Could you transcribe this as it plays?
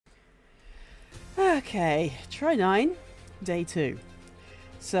Okay, try 9, day 2.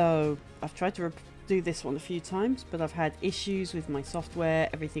 So I've tried to do this one a few times, but I've had issues with my software,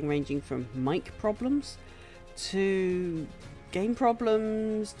 everything ranging from mic problems to game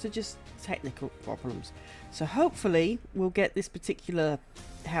problems to just technical problems. So hopefully we'll get this particular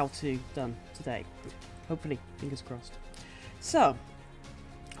how-to done today. Hopefully, fingers crossed. So,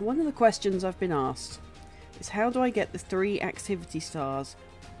 one of the questions I've been asked is how do I get the 3 activity stars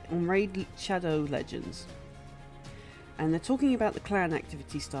on Raid Shadow Legends? And they're talking about the clan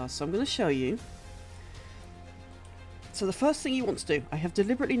activity stars, so I'm going to show you. So the first thing you want to do, I have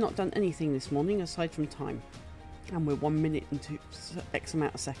deliberately not done anything this morning aside from time. And we're 1 minute and X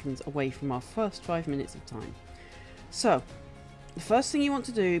amount of seconds away from our first 5 minutes of time. So, the first thing you want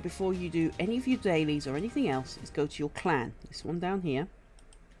to do before you do any of your dailies or anything else is go to your clan. This one down here.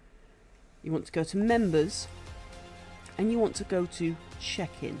 You want to go to members and you want to go to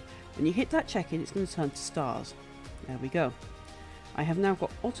check-in. When you hit that check-in, it's going to turn to stars. There we go. I have now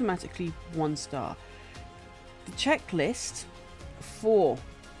got automatically 1 star. The checklist for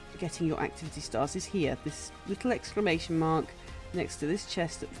getting your activity stars is here. This little exclamation mark next to this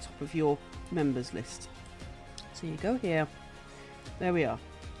chest at the top of your members list. So you go here. There we are.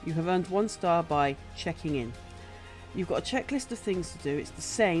 You have earned 1 star by checking in. You've got a checklist of things to do. It's the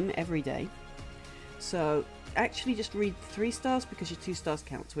same every day. So actually just read 3 stars because your 2 stars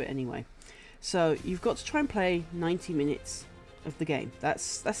count to it anyway. So you've got to try and play 90 minutes of the game.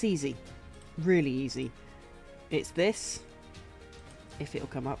 That's easy. Really easy. It's this. If it'll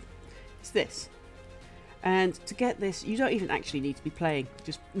come up. It's this. And to get this, you don't even actually need to be playing.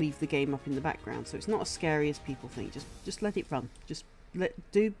 Just leave the game up in the background. So it's not as scary as people think. Just let it run. Just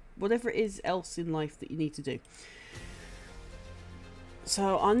do whatever it is else in life that you need to do.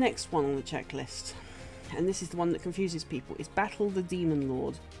 So our next one on the checklist, and this is the one that confuses people, is battle the Demon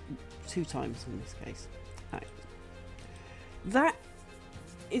Lord 2 times in this case. Right.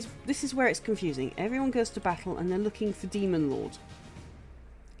 This is where it's confusing. Everyone goes to battle and they're looking for Demon Lord.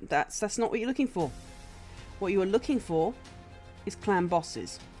 That's not what you're looking for. What you are looking for is clan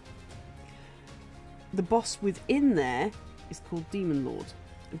bosses. The boss within there is called Demon Lord,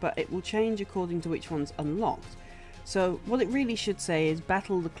 but it will change according to which one's unlocked. So what it really should say is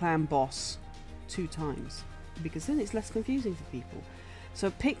battle the clan boss 2 times, because then it's less confusing for people. So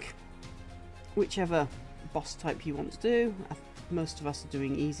pick whichever boss type you want to do. Most of us are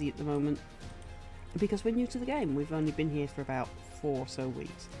doing easy at the moment because we're new to the game. We've only been here for about 4 or so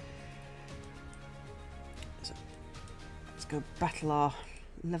weeks. So let's go battle our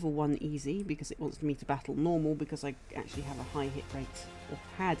level 1 easy because it wants me to battle normal because I actually have a high hit rate, or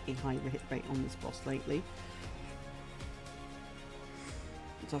had a high hit rate on this boss lately.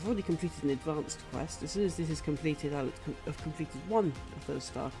 So I've already completed an advanced quest. As soon as this is completed, I'll have completed 1 of those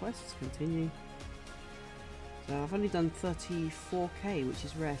star quests. Continue. So I've only done 34k, which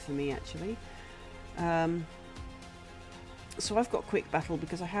is rare for me actually. So I've got quick battle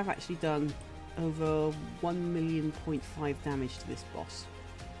because I have actually done over 1 million point 5 damage to this boss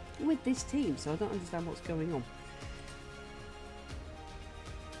with this team, so I don't understand what's going on.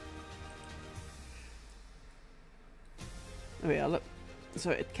 There we are, look.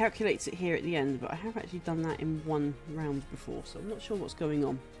 So it calculates it here at the end, but I have actually done that in 1 round before, so I'm not sure what's going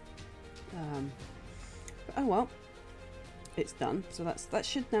on. But oh well, it's done. So that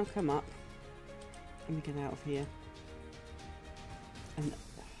should now come up. Let me get out of here. And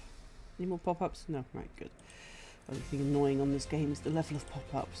any more pop-ups? No, right, good. Only thing annoying on this game is the level of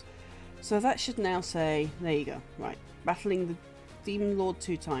pop-ups. So that should now say, there you go, right, battling the Demon Lord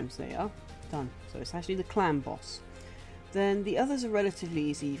 2 times. They are done. So it's actually the clan boss. Then the others are relatively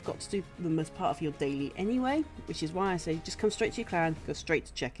easy. You've got to do them as part of your daily anyway, which is why I say just come straight to your clan, go straight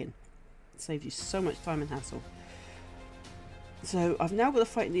to check-in. It saves you so much time and hassle. So I've now got to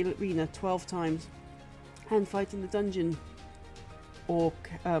fight in the arena 12 times and fight in the dungeon or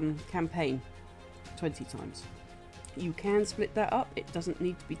campaign 20 times. You can split that up. It doesn't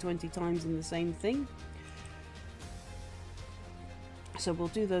need to be 20 times in the same thing. So we'll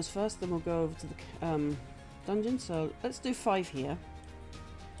do those first, then we'll go over to the dungeon. So let's do 5 here.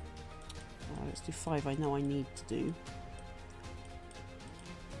 Let's do 5 I know I need to do.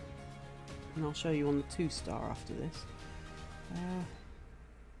 And I'll show you on the 2 star after this.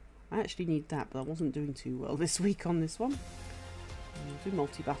 I actually need that, but I wasn't doing too well this week on this one. We'll do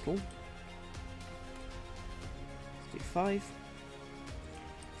multi-battle. Let's do 5.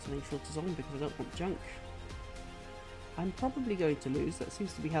 So many filters on because I don't want junk. I'm probably going to lose. That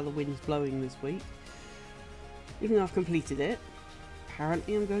seems to be how the wind's blowing this week. Even though I've completed it,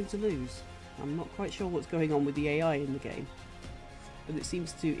 apparently I'm going to lose. I'm not quite sure what's going on with the AI in the game. but it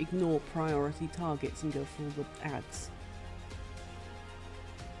seems to ignore priority targets and go for all the ads.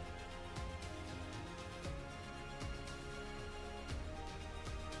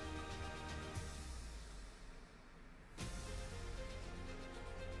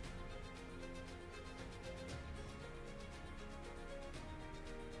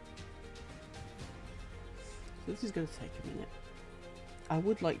 So this is going to take a minute. I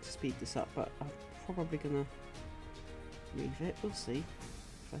would like to speed this up, but I'm probably going to leave it. We'll see.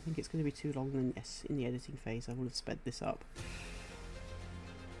 If I think it's going to be too long, then yes, in the editing phase I will have sped this up.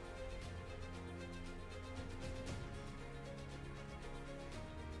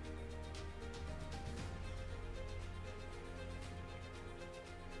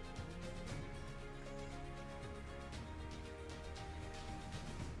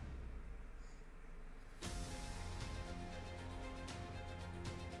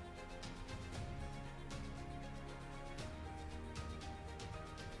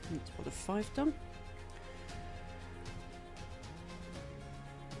 That's what a 5 done.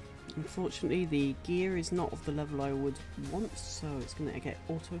 Unfortunately, the gear is not of the level I would want, so it's going to get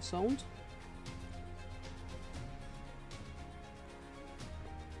auto-sold.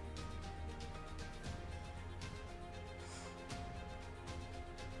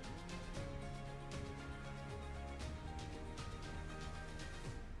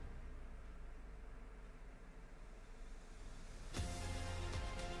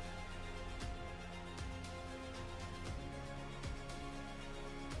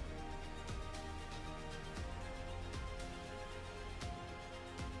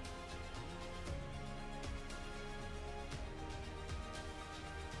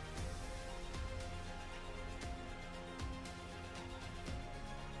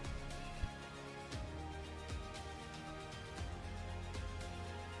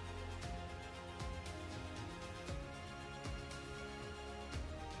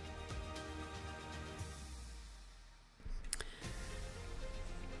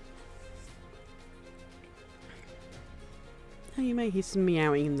 Now you may hear some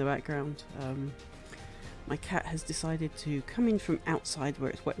meowing in the background. My cat has decided to come in from outside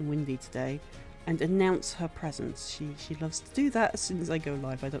where it's wet and windy today and announce her presence. She loves to do that as soon as I go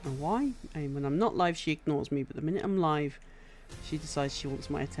live. I don't know why. I mean, when I'm not live she ignores me, but the minute I'm live she decides she wants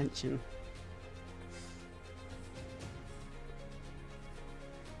my attention.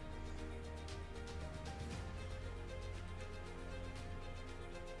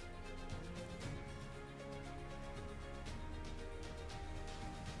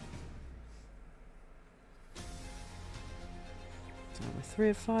 So we're 3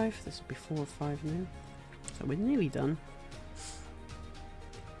 of 5, this will be 4 of 5 now. So we're nearly done.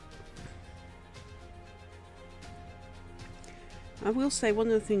 I will say one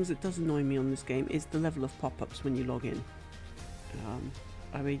of the things that does annoy me on this game is the level of pop-ups when you log in.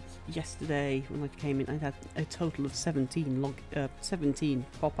 I mean, yesterday when I came in I had a total of 17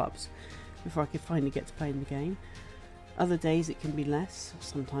 pop-ups before I could finally get to playing the game. Other days it can be less,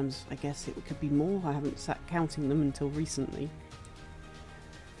 sometimes I guess it could be more. I haven't sat counting them until recently.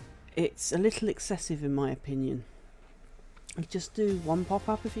 It's a little excessive in my opinion. Just do one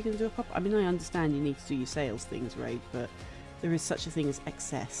pop-up if you're going to do a pop-up. I mean, I understand you need to do your sales things, right, but there is such a thing as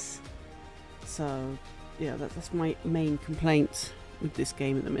excess. So yeah, that's my main complaint with this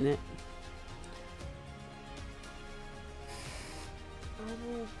game at the minute. I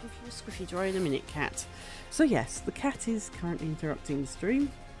will give you a squiffy dry in a minute, cat. So yes, the cat is currently interrupting the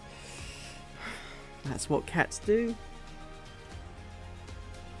stream. That's what cats do.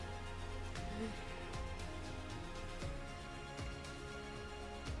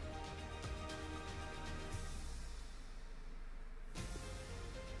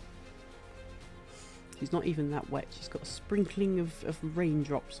 She's not even that wet. She's got a sprinkling of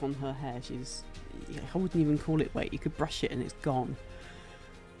raindrops on her hair. I wouldn't even call it wet. You could brush it and it's gone.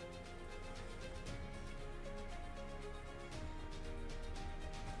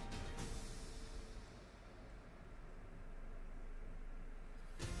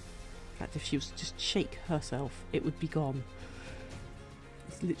 In fact, if she was to just shake herself, it would be gone.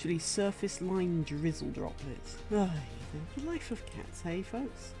 It's literally surface line drizzle droplets. Oh, the life of cats, hey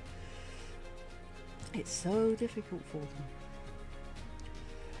folks? It's so difficult for them.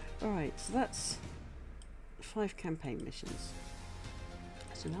 Alright, so that's 5 campaign missions.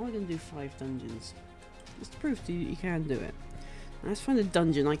 So now we're going to do 5 dungeons. Just to prove to you you can do it. Now let's find a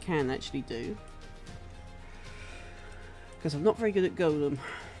dungeon I can actually do. Because I'm not very good at Golem.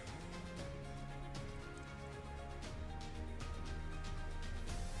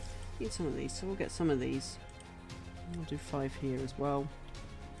 Need some of these, so we'll get some of these. I'll do 5 here as well.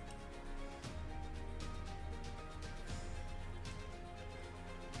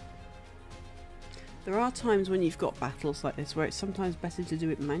 There are times when you've got battles like this where it's sometimes better to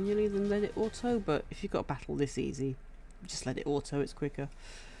do it manually than let it auto, but if you've got a battle this easy, just let it auto, it's quicker.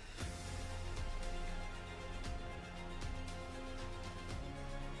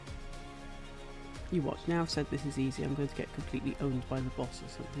 You watch, now I've said this is easy, I'm going to get completely owned by the boss or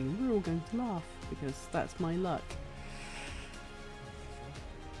something, and we're all going to laugh, because that's my luck.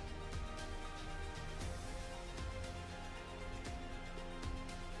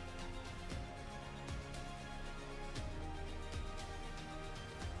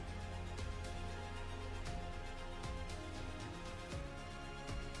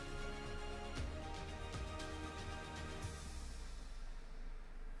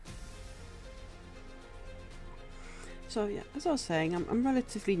 So yeah, as I was saying, I'm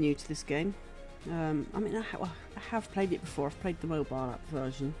relatively new to this game. I mean, I have played it before. I've played the mobile app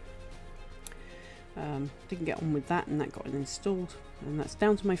version. Didn't get on with that, and that got installed, and that's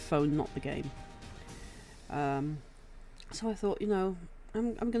down to my phone, not the game. So I thought, you know,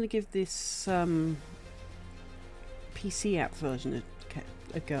 I'm going to give this PC app version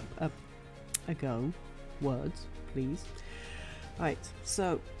a go. Words, please. Right,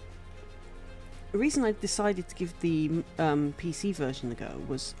 so the reason I decided to give the PC version a go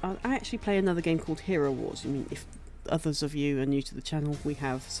was I actually play another game called Hero Wars. I mean, if others of you are new to the channel, we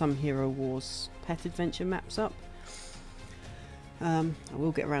have some Hero Wars pet adventure maps up. I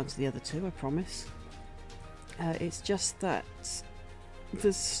will get around to the other two, I promise. It's just that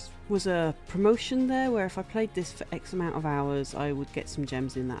there was a promotion there where if I played this for X amount of hours, I would get some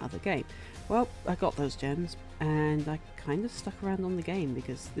gems in that other game. Well, I got those gems, and I kind of stuck around on the game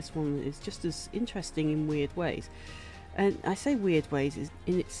because this one is just as interesting in weird ways. And I say weird ways,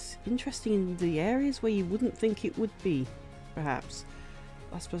 it's interesting in the areas where you wouldn't think it would be, perhaps.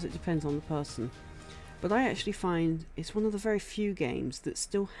 I suppose it depends on the person. But I actually find it's one of the very few games that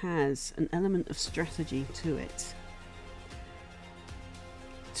still has an element of strategy to it.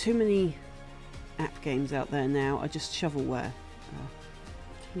 Too many app games out there now are just shovelware.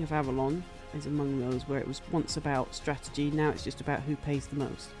 King of Avalon is among those where it was once about strategy, now it's just about who pays the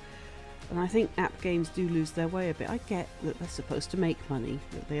most. And I think app games do lose their way a bit. I get that they're supposed to make money,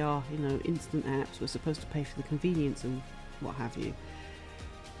 that they are, you know, instant apps, we're supposed to pay for the convenience and what have you.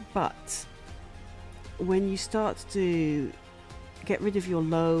 But when you start to get rid of your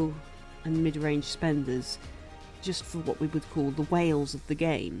low and mid-range spenders just for what we would call the whales of the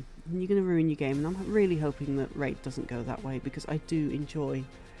game, you're going to ruin your game. And I'm really hoping that Raid doesn't go that way, because I do enjoy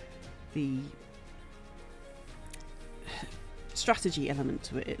the strategy element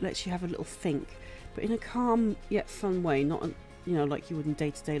to it. It lets you have a little think, but in a calm yet fun way, not you know, like you would in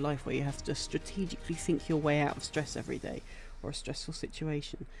day-to-day life where you have to strategically think your way out of stress every day or a stressful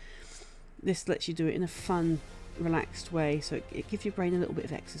situation. This lets you do it in a fun, relaxed way, so it gives your brain a little bit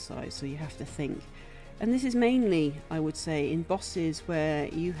of exercise, so you have to think. And this is mainly, I would say, in bosses where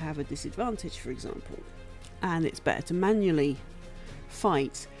you have a disadvantage, for example, and it's better to manually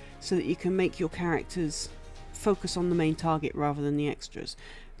fight so that you can make your characters focus on the main target rather than the extras.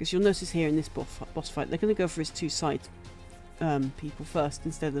 Because you'll notice here in this boss fight, they're going to go for his two side people first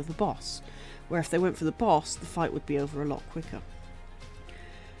instead of the boss, where if they went for the boss, the fight would be over a lot quicker.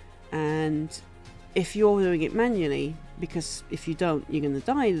 And if you're doing it manually, because if you don't, you're going to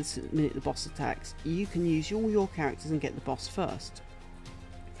die the minute the boss attacks, you can use all your characters and get the boss first.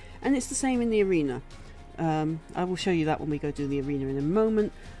 And it's the same in the arena. I will show you that when we go do the arena in a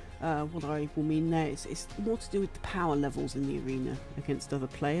moment. What I will mean there is it's more to do with the power levels in the arena against other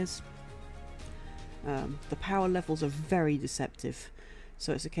players. The power levels are very deceptive.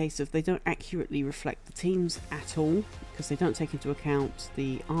 So it's a case of they don't accurately reflect the teams at all, because they don't take into account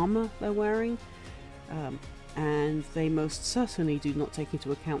the armour they're wearing. And they most certainly do not take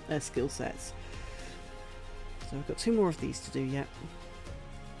into account their skill sets. So I've got two more of these to do yet.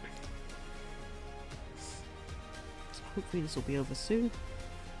 So hopefully this will be over soon.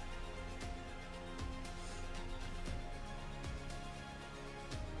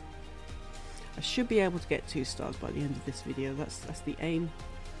 I should be able to get 2 stars by the end of this video, that's the aim.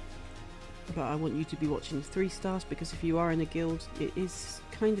 But I want you to be watching 3 stars, because if you are in a guild, it is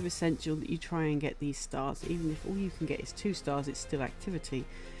kind of essential that you try and get these stars. Even if all you can get is 2 stars, it's still activity.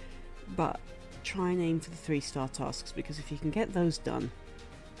 But try and aim for the 3-star tasks, because if you can get those done,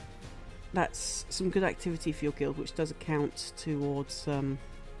 that's some good activity for your guild, which does account towards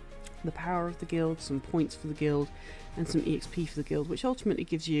the power of the guild, some points for the guild, and some EXP for the guild, which ultimately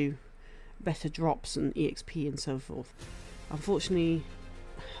gives you better drops and EXP and so forth. Unfortunately,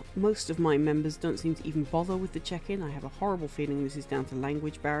 most of my members don't seem to even bother with the check-in. I have a horrible feeling this is down to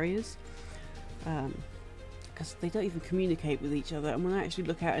language barriers. because they don't even communicate with each other. And when I actually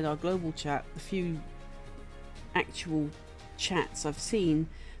look out in our global chat, the few actual chats I've seen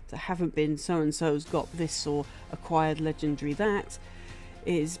that haven't been so-and-so's got this or acquired legendary that,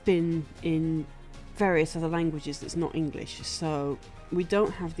 it's been in various other languages that's not English. So we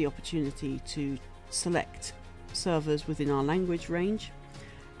don't have the opportunity to select servers within our language range,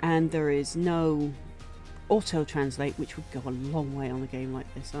 and there is no auto translate, which would go a long way on a game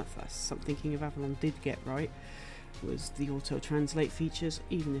like this. That's something King of Avalon did get right, was the auto translate features,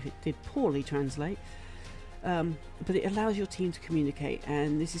 even if it did poorly translate. But it allows your team to communicate,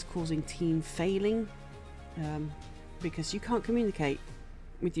 and this is causing team failing, because you can't communicate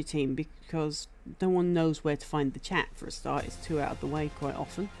with your team because no one knows where to find the chat for a start. It's too out of the way quite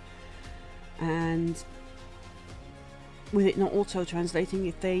often, and with it not auto-translating,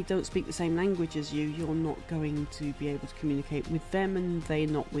 if they don't speak the same language as you, you're not going to be able to communicate with them, and they're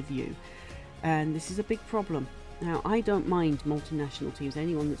not with you. And this is a big problem. Now, I don't mind multinational teams.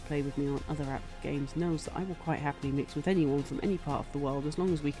 Anyone that's played with me on other app games knows that I will quite happily mix with anyone from any part of the world as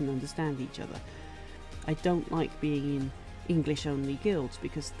long as we can understand each other. I don't like being in English-only guilds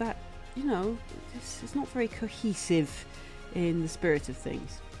because that, you know, it's not very cohesive in the spirit of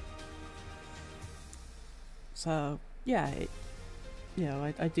things. So yeah, you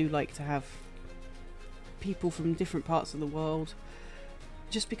know, I do like to have people from different parts of the world,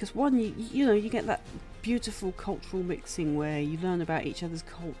 just because one, you know, you get that beautiful cultural mixing where you learn about each other's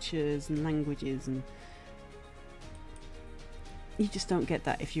cultures and languages, and you just don't get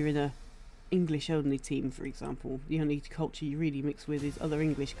that if you're in a English only team, for example. The only culture you really mix with is other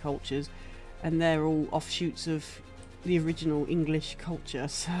English cultures, and they're all offshoots of the original English culture,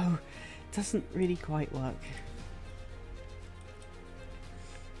 so it doesn't really quite work.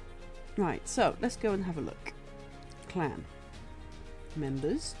 Right, so let's go and have a look. Clan.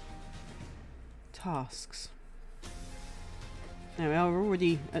 Members. Tasks. Now we are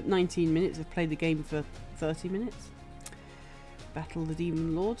already at 19 minutes. I've played the game for 30 minutes. Battle the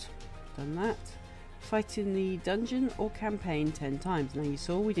Demon Lord. Done that. Fight in the dungeon or campaign 10 times. Now you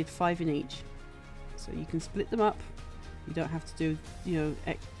saw we did 5 in each. So you can split them up. You don't have to do, you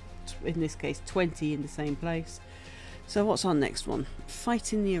know, in this case 20 in the same place. So what's our next one?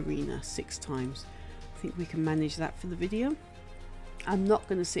 Fight in the arena 6 times. I think we can manage that for the video. I'm not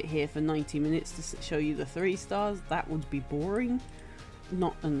going to sit here for 90 minutes to show you the 3 stars. That would be boring.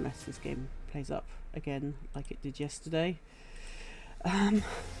 Not unless this game plays up again like it did yesterday. And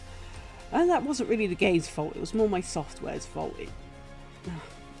that wasn't really the game's fault. It was more my software's fault.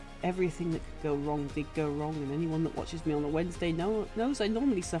 Everything that could go wrong did go wrong, and anyone that watches me on a Wednesday knows I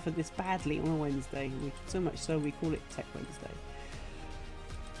normally suffer this badly on a Wednesday. So much so we call it Tech Wednesday.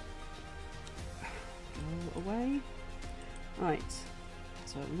 Go away. Right,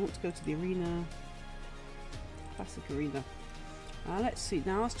 so we want to go to the arena. Classic arena. Let's see.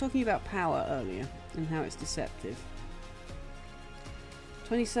 Now I was talking about power earlier and how it's deceptive.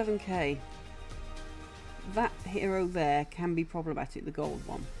 27k. That hero there can be problematic, the gold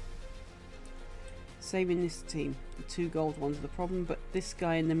one. Same in this team, the 2 gold ones are the problem, but this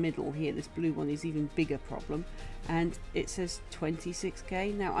guy in the middle here, this blue one, is even bigger problem, and it says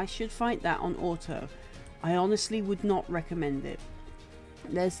 26k. Now I should fight that on auto. I honestly would not recommend it.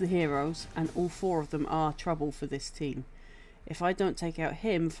 There's the heroes, and all 4 of them are trouble for this team. If I don't take out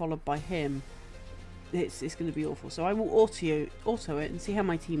him followed by him, it's going to be awful. So I will auto it and see how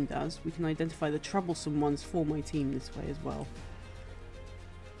my team does. We can identify the troublesome ones for my team this way as well.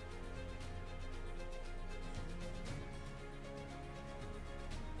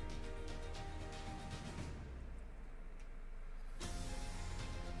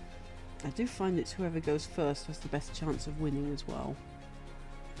 I do find it's whoever goes first has the best chance of winning as well.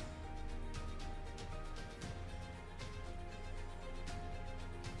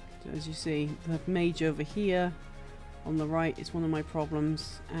 So as you see, the mage over here on the right is one of my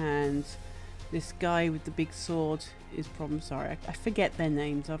problems, and this guy with the big sword is problem. Sorry, I forget their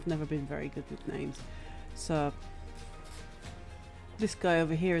names. I've never been very good with names. So this guy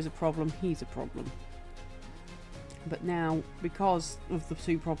over here is a problem. He's a problem. But now, because of the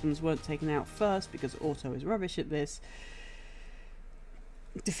 2 problems weren't taken out first, because auto is rubbish at this,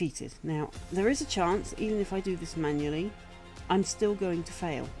 defeated. Now, there is a chance, even if I do this manually, I'm still going to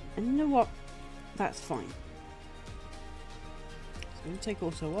fail. And you know what? That's fine. So I'm going to take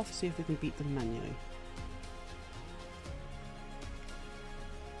auto off, see if we can beat them manually.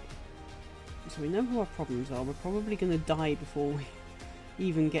 So we know who our problems are. We're probably going to die before we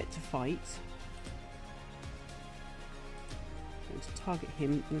even get to fight. To target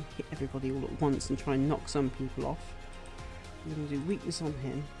him and hit everybody all at once and try and knock some people off. I'm going to do weakness on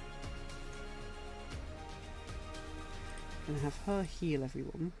him. going to have her heal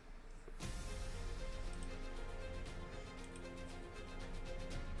everyone.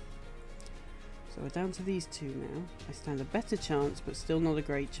 So we're down to these two now. I stand a better chance, but still not a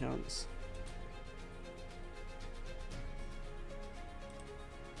great chance.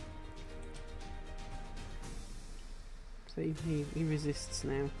 See, he resists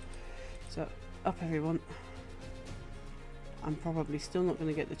now. So, up everyone. I'm probably still not going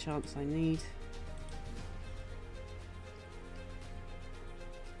to get the chance I need.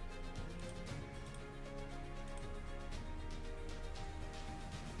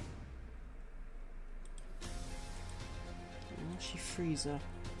 She freezer.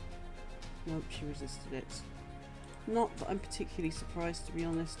 Nope, she resisted it. Not that I'm particularly surprised, to be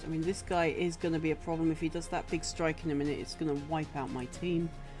honest. I mean, this guy is going to be a problem. If he does that big strike in a minute, it's going to wipe out my team.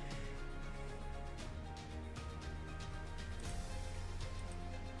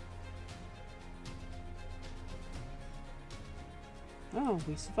 Oh,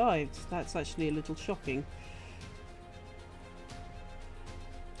 we survived. That's actually a little shocking.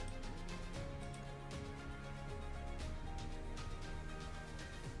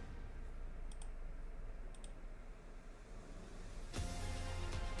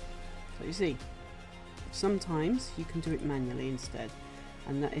 So you see, sometimes you can do it manually instead,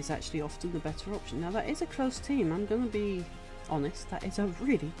 and that is actually often the better option. Now that is a close team, I'm going to be honest, that is a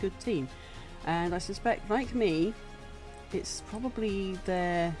really good team, and I suspect, like me, it's probably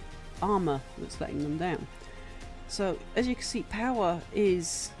their armour that's letting them down. So as you can see, power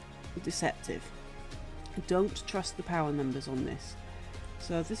is deceptive. Don't trust the power numbers on this.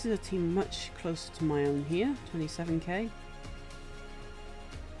 So this is a team much closer to my own here, 27k.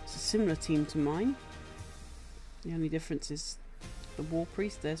 It's a similar team to mine. The only difference is the War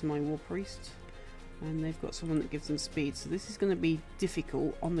Priest. There's my War Priest. And they've got someone that gives them speed. So this is going to be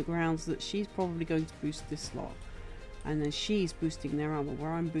difficult on the grounds that she's probably going to boost this lot. And then she's boosting their armor,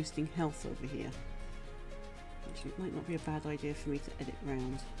 where I'm boosting health over here. Actually, it might not be a bad idea for me to edit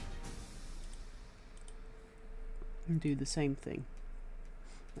round. And do the same thing.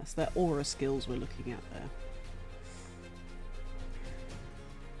 That's their aura skills we're looking at there.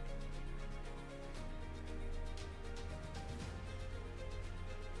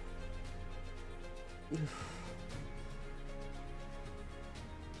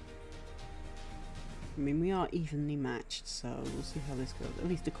 I mean, we are evenly matched, so we'll see how this goes, at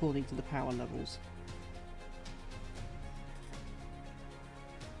least according to the power levels.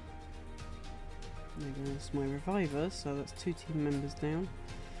 There goes my reviver, so that's 2 team members down.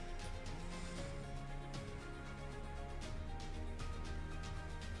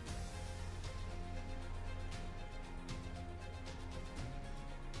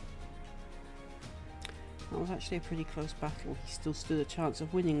 That was actually a pretty close battle. He still stood a chance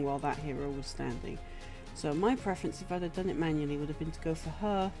of winning while that hero was standing. So my preference, if I'd have done it manually, would have been to go for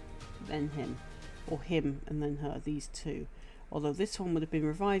her, then him. Or him, and then her, these two. Although this one would have been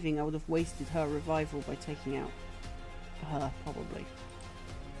reviving, I would have wasted her revival by taking out her, probably.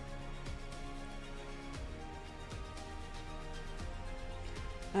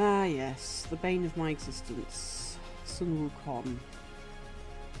 Ah yes, the bane of my existence, Sun Wukong.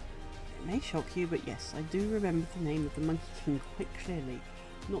 It may shock you, but yes, I do remember the name of the Monkey King quite clearly.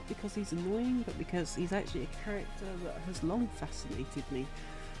 Not because he's annoying, but because he's actually a character that has long fascinated me.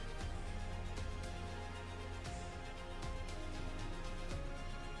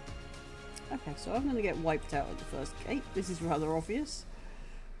 Okay, so I'm going to get wiped out at the first gate. This is rather obvious.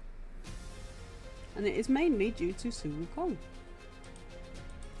 And it is mainly due to Sun Wukong.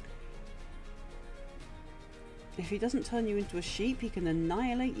 If he doesn't turn you into a sheep, he can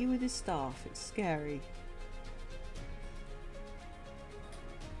annihilate you with his staff. It's scary.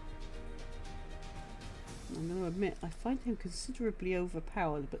 I'm going to admit, I find him considerably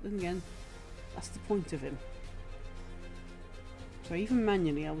overpowered, but then again, that's the point of him. So even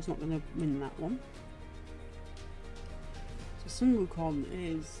manually, I was not going to win that one. So Sun Wukong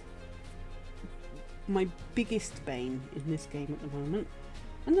is my biggest bane in this game at the moment,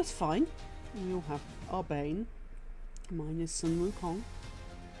 and that's fine. We all have our bane. Mine is Sun Wukong.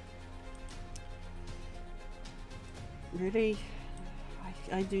 Really,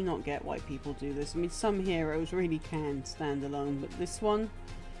 I do not get why people do this. I mean, some heroes really can stand alone, but this one,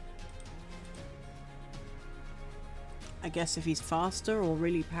 I guess if he's faster or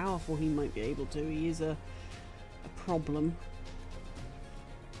really powerful, he might be able to. He is a problem.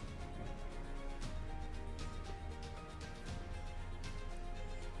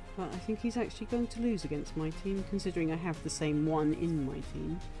 But I think he's actually going to lose against my team, considering I have the same one in my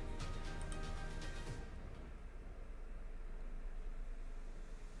team.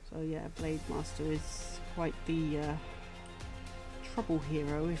 So yeah, Blade Master is quite the trouble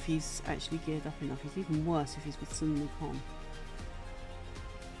hero if he's actually geared up enough. He's even worse if he's with Sun Wukong.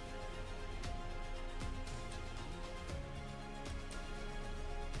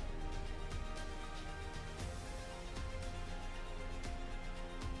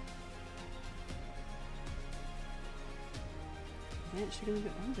 They're actually going to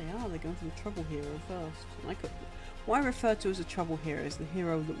go. Oh, they are. They're going for the trouble hero first. What I refer to as a trouble hero is the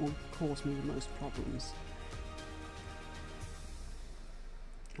hero that will cause me the most problems.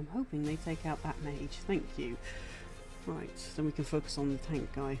 I'm hoping they take out that mage. Thank you. Right, then we can focus on the tank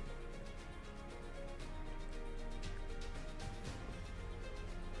guy.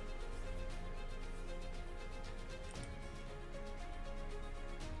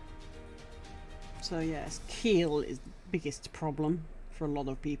 So yes, Keel is the biggest problem for a lot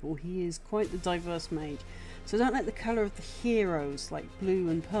of people. He is quite the diverse mage. So don't let the colour of the heroes like blue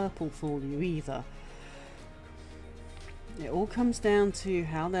and purple fool you either. It all comes down to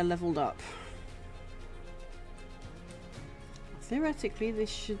how they're leveled up. Theoretically this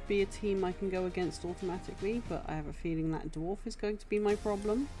should be a team I can go against automatically, but I have a feeling that dwarf is going to be my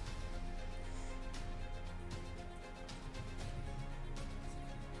problem.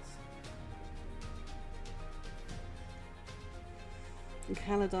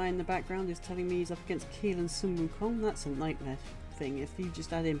 Kaladai in the background is telling me he's up against Keel and Sun Wukong. That's a nightmare thing. If you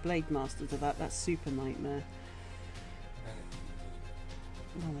just add in Blade Master to that, that's super nightmare.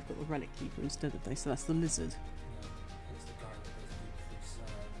 Well, they've got the Relic Keeper instead of they, so that's the lizard. No, it's the guy that does the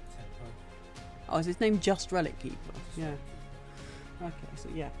tempo. Oh, is his name just Relic Keeper? Yeah. Okay, so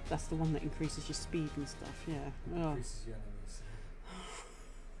yeah, that's the one that increases your speed and stuff, yeah. Oh. Increases your enemies.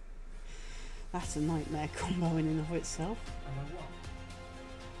 That's a nightmare combo in and of itself. And I won.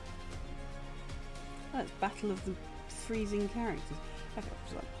 That's Battle of the Freezing Characters. Okay,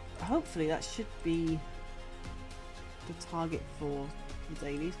 so hopefully that should be the target for the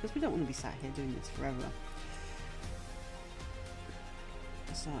dailies, because we don't want to be sat here doing this forever.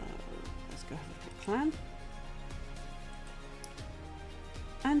 So let's go have a look at clan.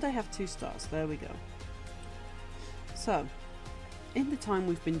 And I have 2 stars, there we go. So in the time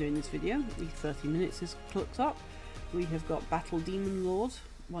we've been doing this video, the 30 minutes has clocked up. We have got Battle Demon Lord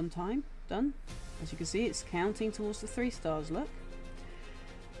 1 time done. As you can see, it's counting towards the 3 stars, look.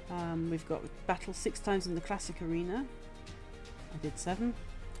 We've got battle 6 times in the classic arena. I did 7.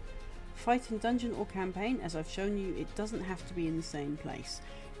 Fight in dungeon or campaign. As I've shown you, it doesn't have to be in the same place.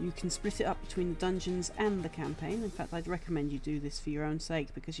 You can split it up between the dungeons and the campaign. In fact, I'd recommend you do this for your own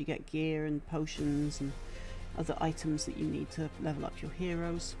sake, because you get gear and potions and other items that you need to level up your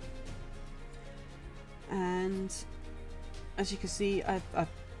heroes. And as you can see,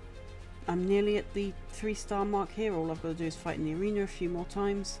 I'm nearly at the 3-star mark here. All I've got to do is fight in the arena a few more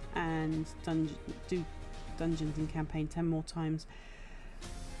times and do dungeons and campaign 10 more times.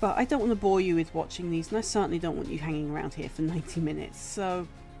 But I don't want to bore you with watching these, and I certainly don't want you hanging around here for 90 minutes. So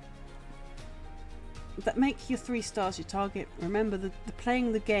that make your 3 stars your target. Remember, the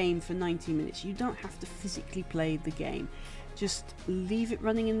playing the game for 90 minutes, you don't have to physically play the game. Just leave it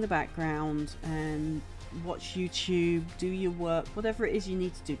running in the background and watch YouTube, do your work, whatever it is you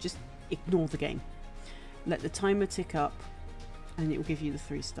need to do. Just ignore the game. Let the timer tick up and it will give you the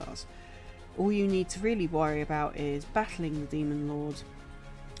 3 stars. All you need to really worry about is battling the Demon Lord,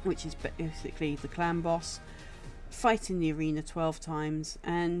 which is basically the clan boss, fighting the arena 12 times,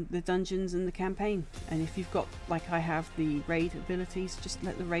 and the dungeons and the campaign. And if you've got, like I have, the raid abilities, just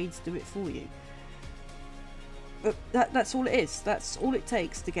let the raids do it for you. But that's all it is. That's all it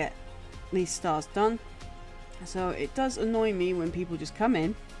takes to get these stars done. So it does annoy me when people just come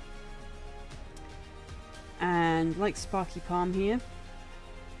in and, like Sparky Palm here,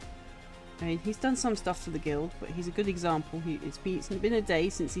 I mean, he's done some stuff for the guild, but he's a good example. It's been a day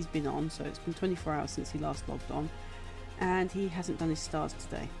since he's been on, so it's been 24 hours since he last logged on, and he hasn't done his stars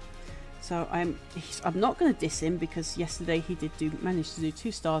today. So I'm not going to diss him, because yesterday he did manage to do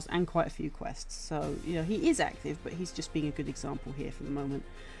 2 stars and quite a few quests. So, you know, he is active, but he's just being a good example here for the moment.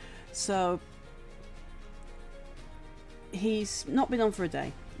 So he's not been on for a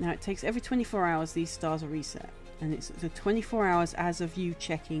day. Now it takes every 24 hours these stars are reset, and it's the 24 hours as of you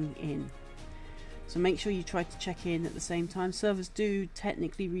checking in. So make sure you try to check in at the same time. Servers do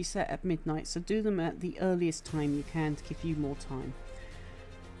technically reset at midnight, so do them at the earliest time you can to give you more time.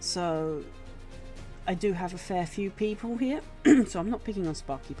 So I do have a fair few people here, so I'm not picking on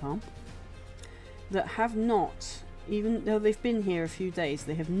Sparky Palm, that have not, even though they've been here a few days,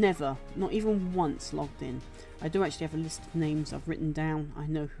 they have never, not even once, logged in. I do actually have a list of names I've written down. I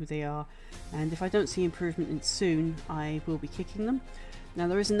know who they are, and if I don't see improvement soon, I will be kicking them. Now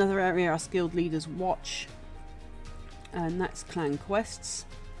there is another area us guild leaders watch and that's clan quests.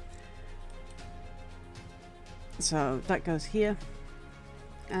 So that goes here.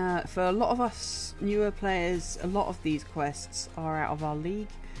 For a lot of us newer players, a lot of these quests are out of our league,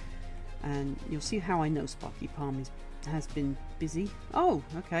 and you'll see how I know Sparky Palm has been busy. Oh,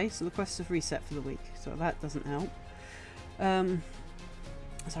 okay, so the quests have reset for the week, so that doesn't help.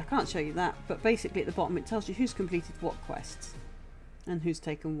 So I can't show you that, but basically at the bottom it tells you who's completed what quests and who's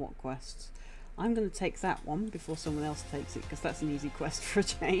taken what quests. I'm going to take that one before someone else takes it, because that's an easy quest for a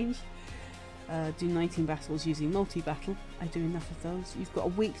change. Do 19 battles using multi-battle. I do enough of those. You've got a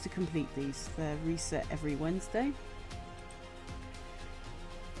week to complete these. They're reset every Wednesday.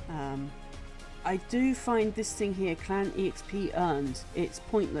 I do find this thing here, Clan EXP earned, it's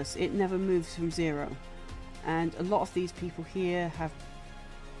pointless. It never moves from 0. And a lot of these people here have,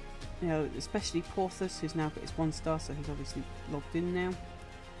 you know, especially Porthos, who's now got his 1 star, so he's obviously logged in now.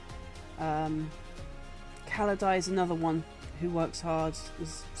 Kaladai is another one who works hard.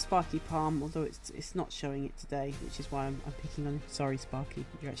 There's Sparky Palm, although it's not showing it today, which is why I'm picking on him. Sorry Sparky,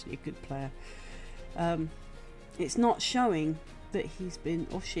 you're actually a good player. It's not showing that he's been,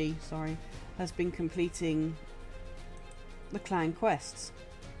 or she, sorry, has been completing the clan quests.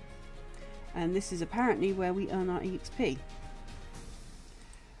 And this is apparently where we earn our EXP.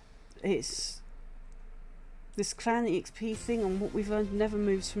 It's this clan EXP thing on what we've earned never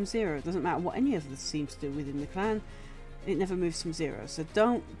moves from 0. It doesn't matter what any of us seems to do within the clan, it never moves from 0. So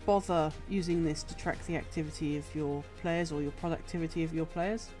don't bother using this to track the activity of your players or your productivity of your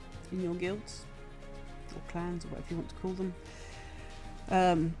players in your guilds or clans or whatever you want to call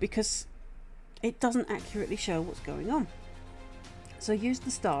them, because it doesn't accurately show what's going on. So use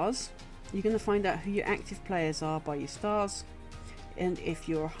the stars. You're going to find out who your active players are by your stars, and if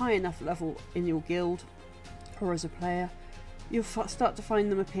you're a high enough level in your guild or as a player, you'll start to find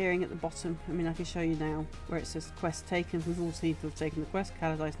them appearing at the bottom. I mean, I can show you now where it says quest taken. We've all seen to have taken the quest.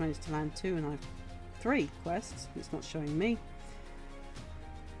 Kaladai's managed to land 2 and I've 3 quests. It's not showing me.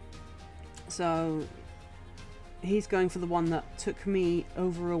 So he's going for the one that took me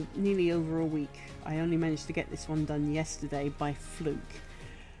nearly over a week. I only managed to get this one done yesterday by fluke,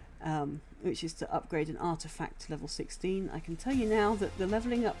 which is to upgrade an artifact to level 16. I can tell you now that the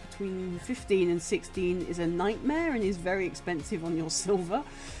leveling up between 15 and 16 is a nightmare and is very expensive on your silver.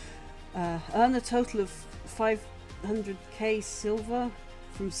 Earn a total of 500k silver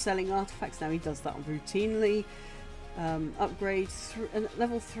from selling artifacts. Now he does that routinely. Upgrade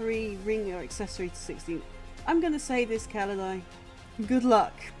level 3 ring or accessory to 16. I'm going to say this, Kaladai. Good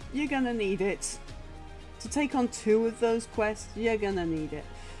luck. You're going to need it. To take on 2 of those quests, you're going to need it.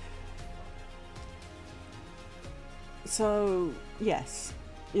 So, yes,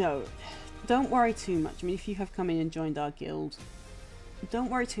 you know, don't worry too much. I mean, if you have come in and joined our guild,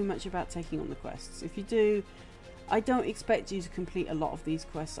 don't worry too much about taking on the quests. If you do, I don't expect you to complete a lot of these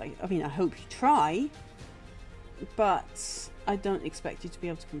quests. I mean, I hope you try, but I don't expect you to be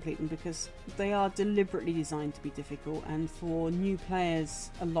able to complete them because they are deliberately designed to be difficult, and for new players,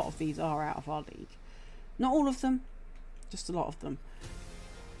 a lot of these are out of our league. Not all of them, just a lot of them.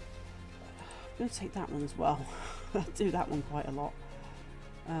 I'm going to take that one as well. I do that one quite a lot.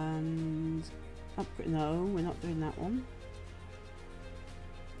 And upgrade. No, we're not doing that one.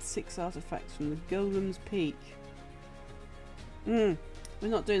 6 artifacts from the Golem's Peak. We're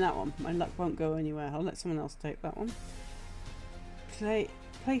not doing that one. My luck won't go anywhere. I'll let someone else take that one.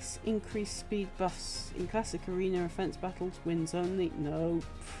 Place increased speed buffs in classic arena offense battles. Wins only. Nope.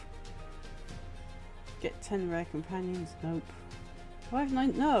 Get 10 rare companions. Nope.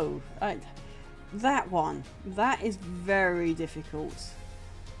 5-9. No. That one. That is very difficult.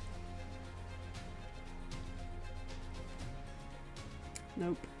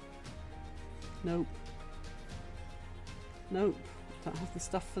 Nope. Nope. Nope. Don't have the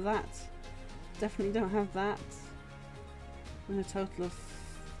stuff for that. Definitely don't have that. And a total of...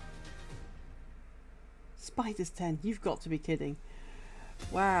 Spiders 10. You've got to be kidding.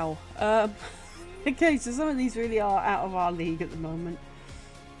 Wow. Okay, so some of these really are out of our league at the moment.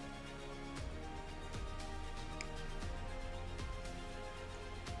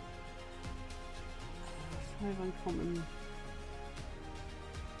 5 uncommon.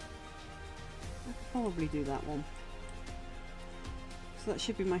 I could probably do that one. So that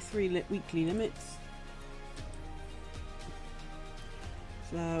should be my 3 weekly limits.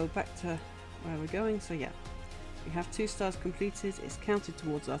 So back to where we're going. So yeah, we have 2 stars completed. It's counted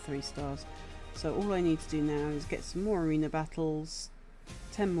towards our 3 stars. So all I need to do now is get some more arena battles,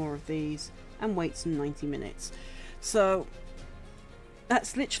 10 more of these, and wait some 90 minutes. So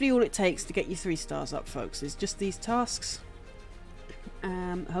that's literally all it takes to get you 3 stars up, folks, is just these tasks.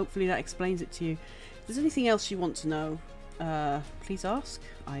 Hopefully that explains it to you. If there's anything else you want to know, please ask.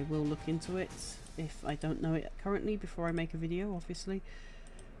 I will look into it if I don't know it currently before I make a video, obviously.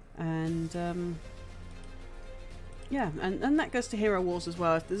 And yeah, and that goes to Hero Wars as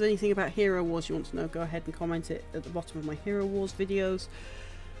well. If there's anything about Hero Wars you want to know, go ahead and comment it at the bottom of my Hero Wars videos.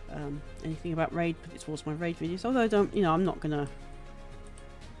 Anything about Raid, put it towards my Raid videos. Although I don't, you know, I'm not gonna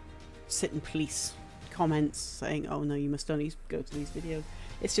sit and police comments saying, oh no, you must only go to these videos.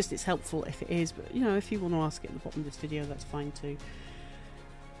 It's just, it's helpful if it is, but you know, if you want to ask it at the bottom of this video, that's fine too.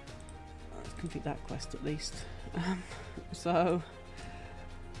 Let's complete that quest at least. So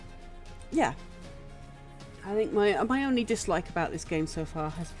yeah, I think my only dislike about this game so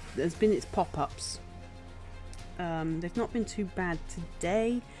far has been its pop-ups. They've not been too bad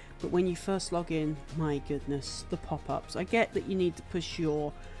today, but when you first log in, my goodness, the pop-ups. I get that you need to push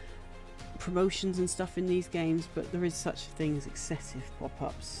your promotions and stuff in these games, but there is such a thing as excessive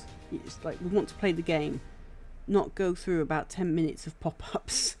pop-ups. It's like, we want to play the game, not go through about 10 minutes of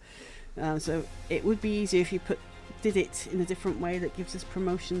pop-ups. So it would be easier if you did it in a different way that gives us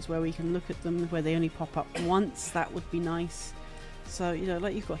promotions where we can look at them, where they only pop up once. That would be nice. So, you know,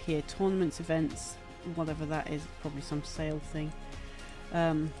 like you've got here, tournaments, events, whatever that is, probably some sale thing.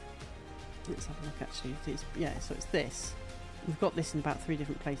 Let's have a look actually. Yeah, so it's this. We've got this in about 3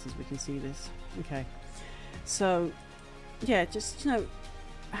 different places, we can see this. Okay. So, yeah, just, you know,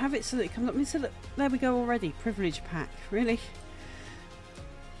 have it so that it comes up. I mean, so that, there we go already. Privilege pack. Really?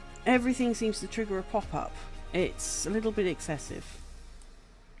 Everything seems to trigger a pop-up. It's a little bit excessive.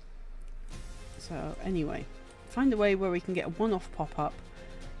 So, anyway. Find a way where we can get a one-off pop-up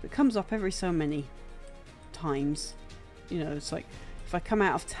that comes up every so many times. You know, it's like, if I come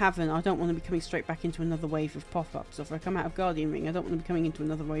out of Tavern, I don't want to be coming straight back into another wave of pop-ups. If I come out of Guardian Ring, I don't want to be coming into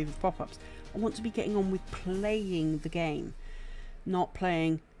another wave of pop-ups. I want to be getting on with playing the game, not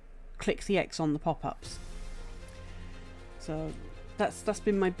playing click the X on the pop-ups. So that's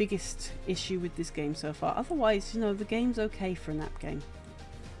been my biggest issue with this game so far. Otherwise, you know, the game's okay for an app game.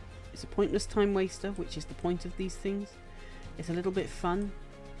 It's a pointless time waster, which is the point of these things. It's a little bit fun.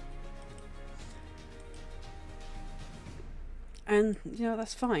 And, you know,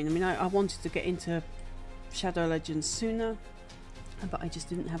 that's fine. I mean, I wanted to get into Shadow Legends sooner, but I just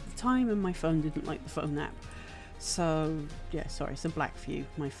didn't have the time, and my phone didn't like the phone app. So, yeah, sorry, it's a black view.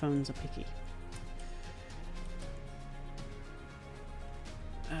 My phones are picky.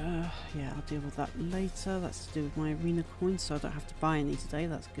 Yeah, I'll deal with that later. That's to do with my arena coins, so I don't have to buy any today.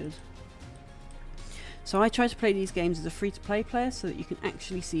 That's good. So I try to play these games as a free-to-play player so that you can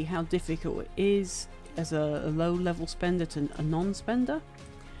actually see how difficult it is as a low-level spender to a non-spender.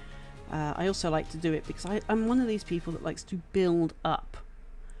 I also like to do it because I'm one of these people that likes to build up.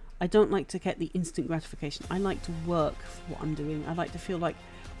 I don't like to get the instant gratification. I like to work for what I'm doing. I like to feel like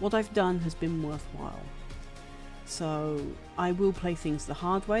what I've done has been worthwhile. So I will play things the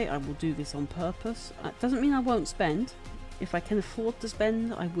hard way. I will do this on purpose. It doesn't mean I won't spend. If I can afford to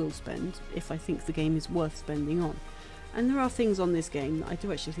spend, I will spend if I think the game is worth spending on. And there are things on this game that I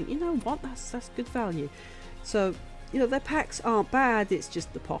do actually think, you know what, that's good value. So, you know, their packs aren't bad, it's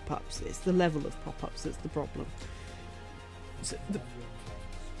just the pop-ups. It's the level of pop-ups that's the problem. So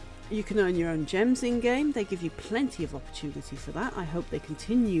you can earn your own gems in-game. They give you plenty of opportunity for that. I hope they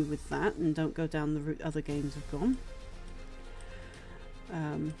continue with that and don't go down the route other games have gone.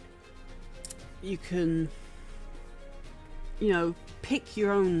 You can, you know, pick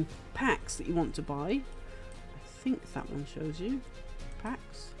your own packs that you want to buy. I think that one shows you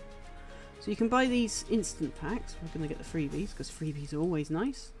packs. So you can buy these instant packs. We're going to get the freebies because freebies are always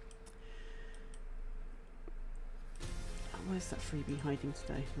nice. Where's that freebie hiding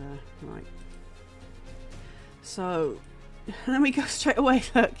today? There, right. So, then we go straight away,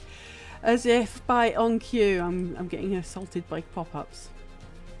 look. As if by on cue, I'm getting assaulted by pop-ups.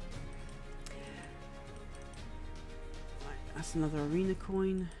 Right, that's another arena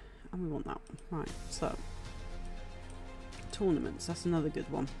coin. And we want that one. Right, so. Tournaments, that's another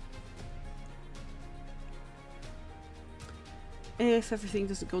good one. If everything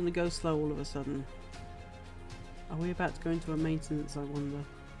doesn't go slow all of a sudden. Are we about to go into a maintenance, I wonder?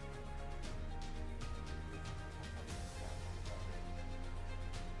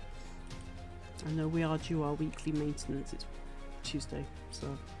 I know we are due our weekly maintenance. It's Tuesday, so...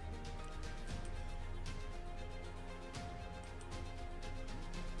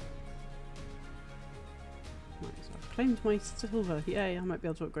 Right, so I've claimed my silver. Yay, I might be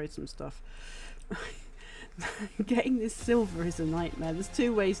able to upgrade some stuff. Getting this silver is a nightmare. There's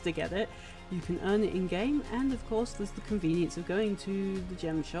 2 ways to get it. You can earn it in game, and of course there's the convenience of going to the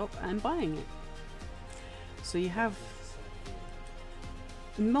gem shop and buying it. So you have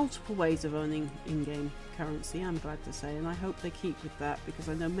multiple ways of earning in-game currency, I'm glad to say, and I hope they keep with that, because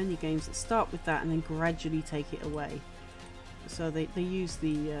I know many games that start with that and then gradually take it away. So they use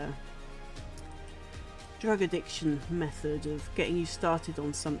the drug addiction method of getting you started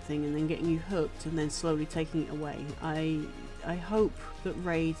on something and then getting you hooked and then slowly taking it away. I hope that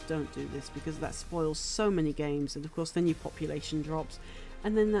Raid don't do this, because that spoils so many games, and of course then your population drops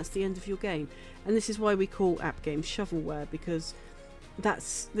and then that's the end of your game. And this is why we call app games shovelware, because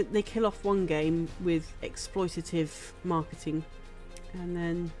they kill off one game with exploitative marketing and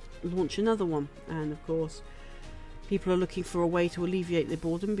then launch another one, and of course people are looking for a way to alleviate their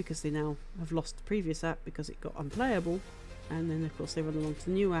boredom because they now have lost the previous app because it got unplayable, and then of course they run along to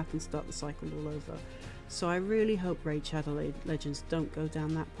the new app and start the cycle all over. So I really hope Raid Shadow Legends don't go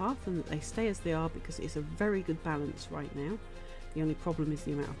down that path, and that they stay as they are, because it's a very good balance right now. The only problem is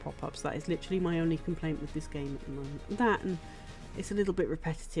the amount of pop-ups. That is literally my only complaint with this game at the moment. That, and it's a little bit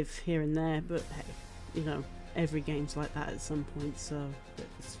repetitive here and there, but hey, you know, every game's like that at some point, so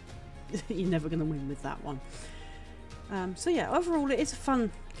you're never going to win with that one. So yeah, overall it is a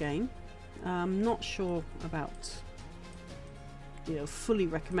fun game. I'm not sure about, you know, fully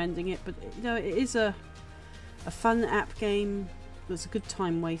recommending it, but you know, it is a fun app game. It's a good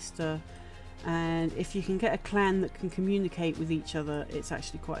time waster, and if you can get a clan that can communicate with each other, it's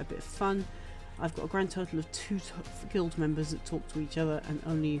actually quite a bit of fun. I've got a grand total of 2 guild members that talk to each other,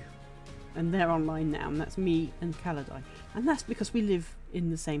 and they're online now, and that's me and Kaladai, and that's because we live in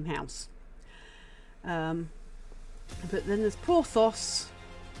the same house. But then there's Porthos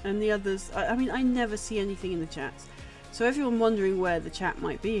and the others. I mean, I never see anything in the chats. So everyone wondering where the chat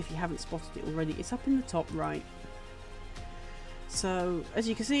might be, if you haven't spotted it already, it's up in the top right. So as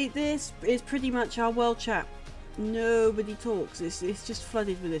you can see, this is pretty much our world chat. Nobody talks. It's just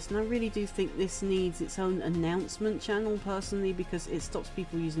flooded with this, and I really do think this needs its own announcement channel personally, because it stops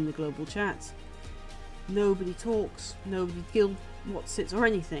people using the global chats. Nobody talks, nobody guild what sits or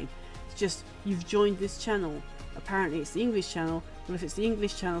anything. It's just, you've joined this channel. Apparently it's the English channel. Well, if it's the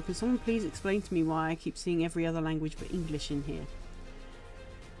English channel, can someone please explain to me why I keep seeing every other language but English in here?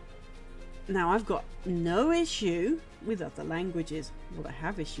 Now, I've got no issue with other languages. What I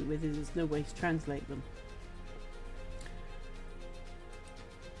have issue with is there's no way to translate them.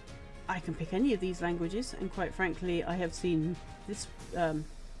 I can pick any of these languages, and quite frankly I have seen this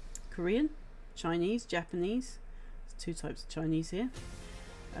Korean, Chinese, Japanese. There's 2 types of Chinese here.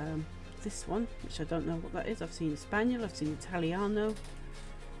 This one, which I don't know what that is. I've seen Espanol, I've seen Italiano.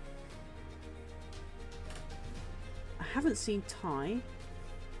 I haven't seen Thai.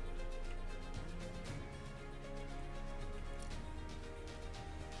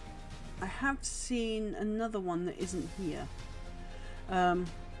 I have seen another one that isn't here.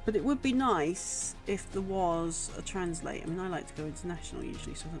 But it would be nice if there was a translate. I mean, I like to go international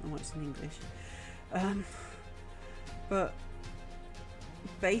usually, so I don't know why it's in English. But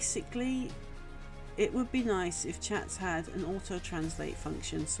basically, it would be nice if chats had an auto-translate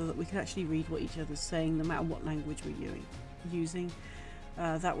function so that we could actually read what each other's saying, no matter what language we're using.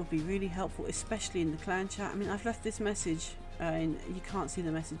 That would be really helpful, especially in the clan chat. I mean, I've left this message, and you can't see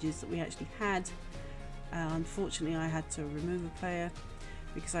the messages that we actually had. Unfortunately, I had to remove a player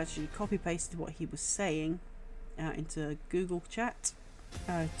because I actually copy-pasted what he was saying into Google Chat,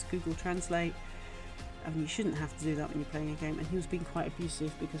 to Google Translate. I mean, you shouldn't have to do that when you're playing a game, and he was being quite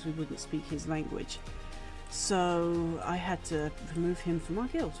abusive because we wouldn't speak his language. So I had to remove him from our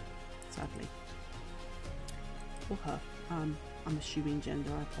guild, sadly. Or her. I'm assuming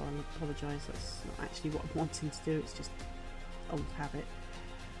gender, I apologise, that's not actually what I'm wanting to do, it's just old habit.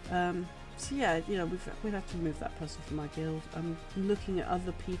 So yeah, you know, we'd have to remove that person from our guild. I'm looking at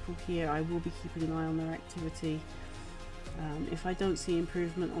other people here. I will be keeping an eye on their activity. If I don't see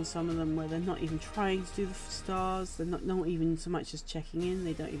improvement on some of them where they're not even trying to do the stars, they're not even so much as checking in,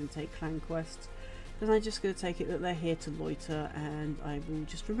 they don't even take clan quests, then I'm just going to take it that they're here to loiter, and I will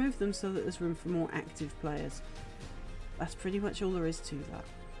just remove them so that there's room for more active players. That's pretty much all there is to that.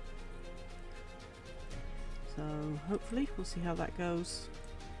 So hopefully we'll see how that goes.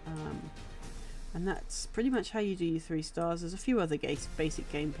 And that's pretty much how you do your 3 stars. There's a few other basic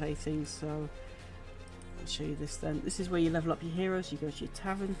gameplay things, so I'll show you this then. This is where you level up your heroes. You go to your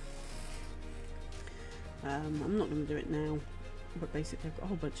tavern. I'm not going to do it now, but basically I've got a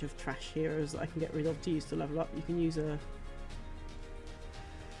whole bunch of trash heroes that I can get rid of to use to level up. You can use a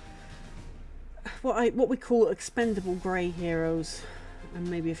what we call expendable grey heroes, and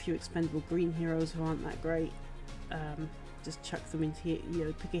maybe a few expendable green heroes who aren't that great. Just chuck them into, you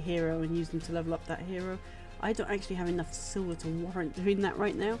know, pick a hero and use them to level up that hero. I don't actually have enough silver to warrant doing that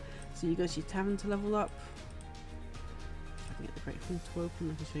right now, so you go to your tavern to level up. I can get the Great Hall to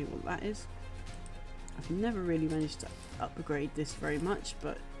open. I can show you what that is. I've never really managed to upgrade this very much,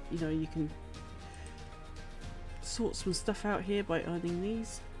 but you know, you can sort some stuff out here by earning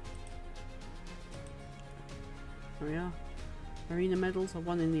these. There we are. Arena medals are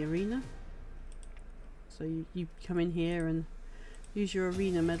won in the arena. So you come in here and use your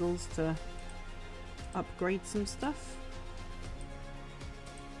arena medals to upgrade some stuff.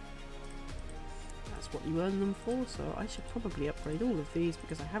 That's what you earn them for, so I should probably upgrade all of these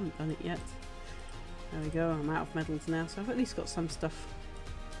because I haven't done it yet. There we go, I'm out of medals now, so I've at least got some stuff.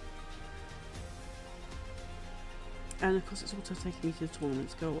 And of course it's also taking me to the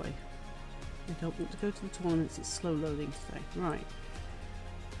tournaments. Go away. I don't want to go to the tournaments, it's slow loading today. Right.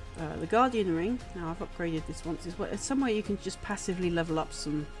 The Guardian Ring, now I've upgraded this once as well. It's somewhere you can just passively level up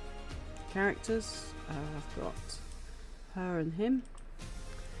some characters. I've got her and him.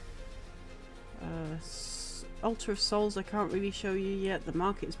 Altar of Souls I can't really show you yet. The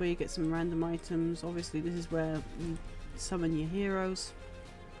market is where you get some random items. Obviously this is where you summon your heroes.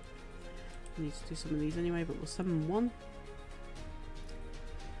 I need to do some of these anyway, but we'll summon one.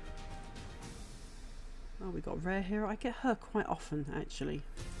 Oh, we got a rare hero. I get her quite often actually.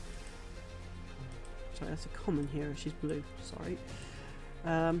 Sorry, that's a common hero. She's blue. Sorry.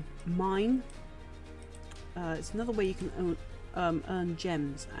 Mine. It's another way you can earn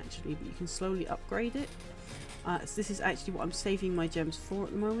gems actually, but you can slowly upgrade it. So this is actually what I'm saving my gems for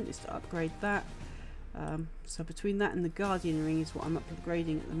at the moment, is to upgrade that. So between that and the Guardian Ring is what I'm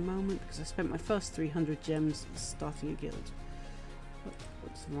upgrading at the moment, because I spent my first 300 gems starting a guild. Oh,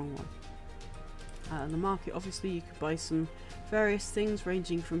 what's the wrong one? The market, obviously you could buy some various things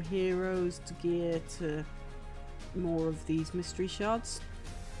ranging from heroes to gear to more of these mystery shards.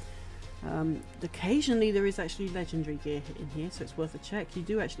 Occasionally there is actually legendary gear in here, so it's worth a check. You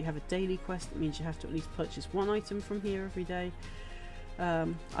do actually have a daily quest that means you have to at least purchase one item from here every day.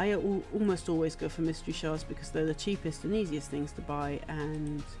 I almost always go for mystery shards because they're the cheapest and easiest things to buy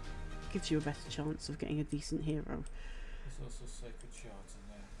and gives you a better chance of getting a decent hero. There's also sacred shards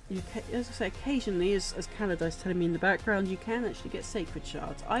in there. As I say, occasionally, as Caladi's telling me in the background, you can actually get sacred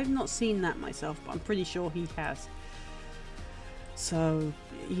shards. I've not seen that myself, but I'm pretty sure he has. So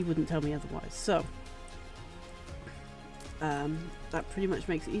he wouldn't tell me otherwise. So that pretty much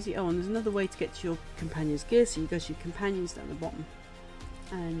makes it easy. Oh, and there's another way to get to your companions' gear. So you go to your companions down the bottom,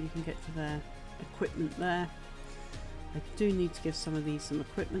 and you can get to their equipment there. I do need to give some of these some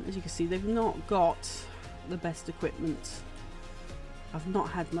equipment. As you can see, they've not got the best equipment. I've not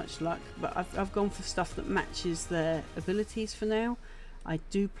had much luck, but I've gone for stuff that matches their abilities for now. I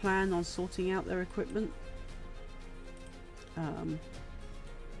do plan on sorting out their equipment.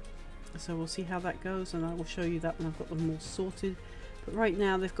 So we'll see how that goes, and I will show you that when I've got them all sorted. But right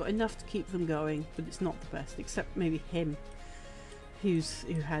now they've got enough to keep them going, but it's not the best, except maybe him, who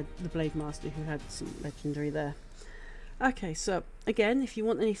had the Blade Master, who had some legendary there. Okay, so again, if you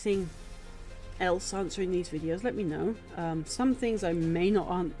want anything else answering these videos, let me know. Some things I may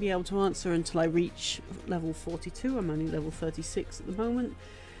not be able to answer until I reach level 42. I'm only level 36 at the moment.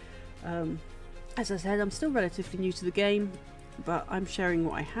 As I said, I'm still relatively new to the game, but I'm sharing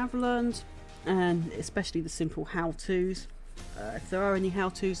what I have learned, and especially the simple how-tos. If there are any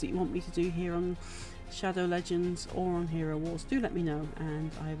how-tos that you want me to do here on Shadow Legends or on Hero Wars, do let me know,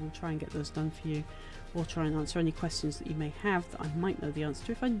 and I will try and get those done for you, or try and answer any questions that you may have that I might know the answer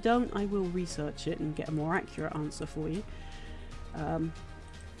to. If I don't, I will research it and get a more accurate answer for you.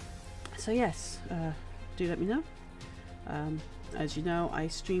 So yes, do let me know. As you know, I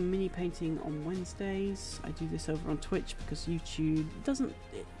stream mini painting on Wednesdays. I do this over on Twitch because YouTube doesn't...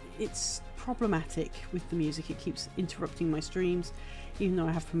 It's problematic with the music. It keeps interrupting my streams, even though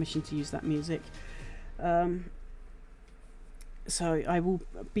I have permission to use that music. So I will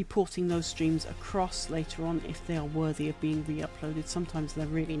be porting those streams across later on if they are worthy of being re-uploaded. Sometimes they're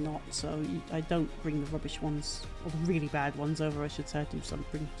really not, so I don't bring the rubbish ones, or the really bad ones over, I should say. I do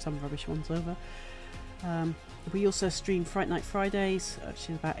bring some rubbish ones over. We also stream Fright Night Fridays, which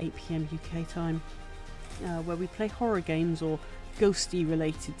is about 8 PM UK time, where we play horror games or ghosty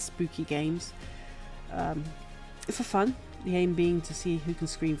related spooky games for fun. The aim being to see who can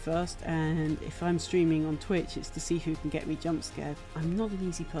scream first, and if I'm streaming on Twitch, it's to see who can get me jump scared. I'm not an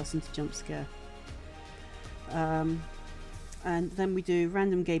easy person to jump scare. And then we do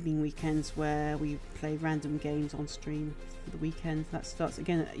random gaming weekends where we play random games on stream for the weekend. That starts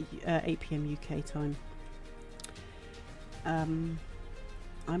again at 8 PM UK time.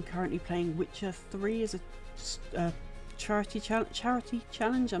 I'm currently playing Witcher 3 as a charity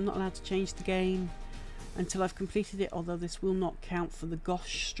challenge. I'm not allowed to change the game. until I've completed it, although this will not count for the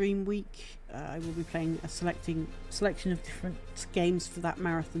Gosh stream week. I will be playing a selection of different games for that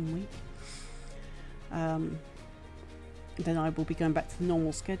marathon week. Then I will be going back to the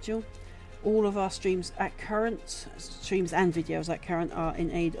normal schedule. All of our streams and videos at current are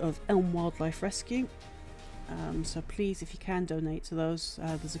in aid of Elm Wildlife Rescue. So please, if you can, donate to those.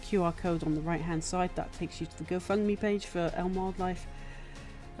 There's a QR code on the right hand side that takes you to the GoFundMe page for Elm Wildlife.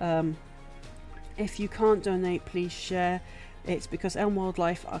 If you can't donate, please share. It's because Elm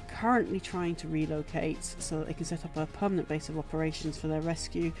Wildlife are currently trying to relocate so that they can set up a permanent base of operations for their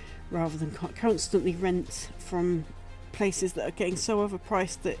rescue, rather than constantly rent from places that are getting so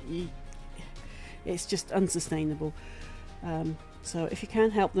overpriced that it's just unsustainable. So if you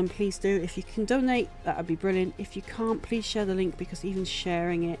can help them, please do. If you can donate, that would be brilliant. If you can't, please share the link, because even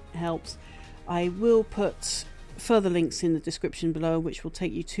sharing it helps. I will put further links in the description below, which will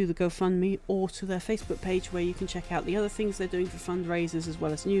take you to the GoFundMe or to their Facebook page, where you can check out the other things they're doing for fundraisers, as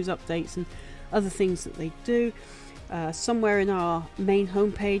well as news updates and other things that they do. Somewhere in our main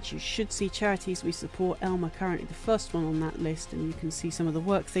homepage you should see charities we support. Elm are currently the first one on that list, and you can see some of the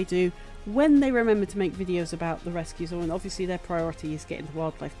work they do when they remember to make videos about the rescues. And obviously their priority is getting the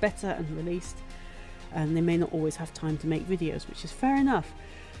wildlife better and released, and they may not always have time to make videos, which is fair enough.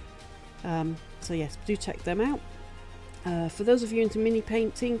 So yes, do check them out. For those of you into mini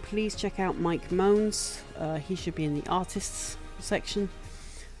painting, please check out Mike Moans. He should be in the artists section.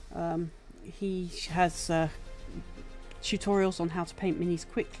 He has tutorials on how to paint minis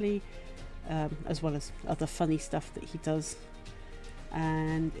quickly, as well as other funny stuff that he does.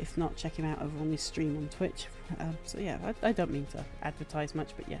 And if not, check him out over on his stream on Twitch. So yeah, I don't mean to advertise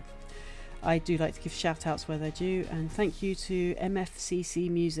much, but yeah, I do like to give shout outs where they're due. And thank you to MFCC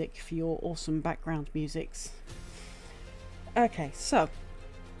Music for your awesome background musics. Okay, so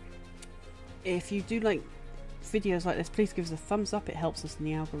if you do like videos like this, please give us a thumbs up. It helps us in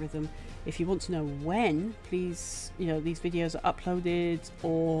the algorithm. If you want to know when, please, these videos are uploaded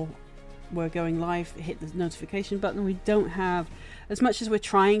or we're going live, hit the notification button. We don't have, as much as we're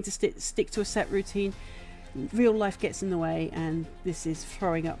trying to stick to a set routine, real life gets in the way, and this is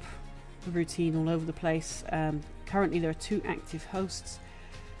throwing up the routine all over the place. Currently there are 2 active hosts,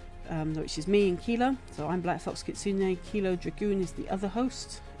 which is me and Kilo. So I'm Black Fox Kitsune, Kilo Dragoon is the other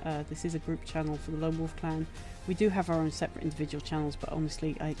host. This is a group channel for the Lone Wolf Clan. We do have our own separate individual channels, but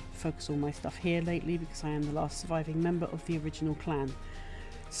honestly I focus all my stuff here lately because I am the last surviving member of the original clan.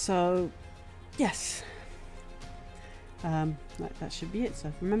 So yes, that should be it.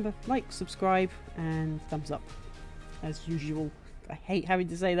 So remember, like, subscribe and thumbs up as usual. I hate having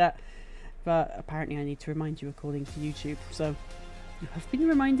to say that, but apparently I need to remind you according to YouTube, so you have been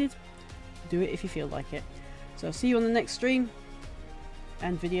reminded. Do it if you feel like it. So see you on the next stream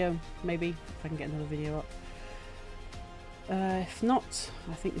and video, maybe, if I can get another video up. If not,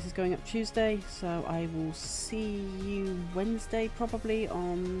 I think this is going up Tuesday, so I will see you Wednesday probably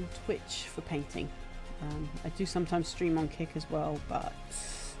on Twitch for painting. I do sometimes stream on Kick as well, but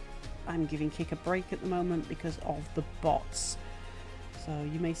I'm giving Kick a break at the moment because of the bots. So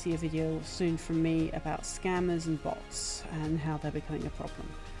you may see a video soon from me about scammers and bots and how they're becoming a problem.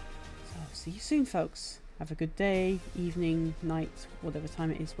 So see you soon, folks. Have a good day, evening, night, whatever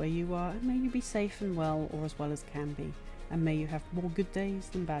time it is where you are, and may you be safe and well, or as well as can be. And may you have more good days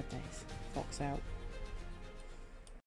than bad days. Fox out.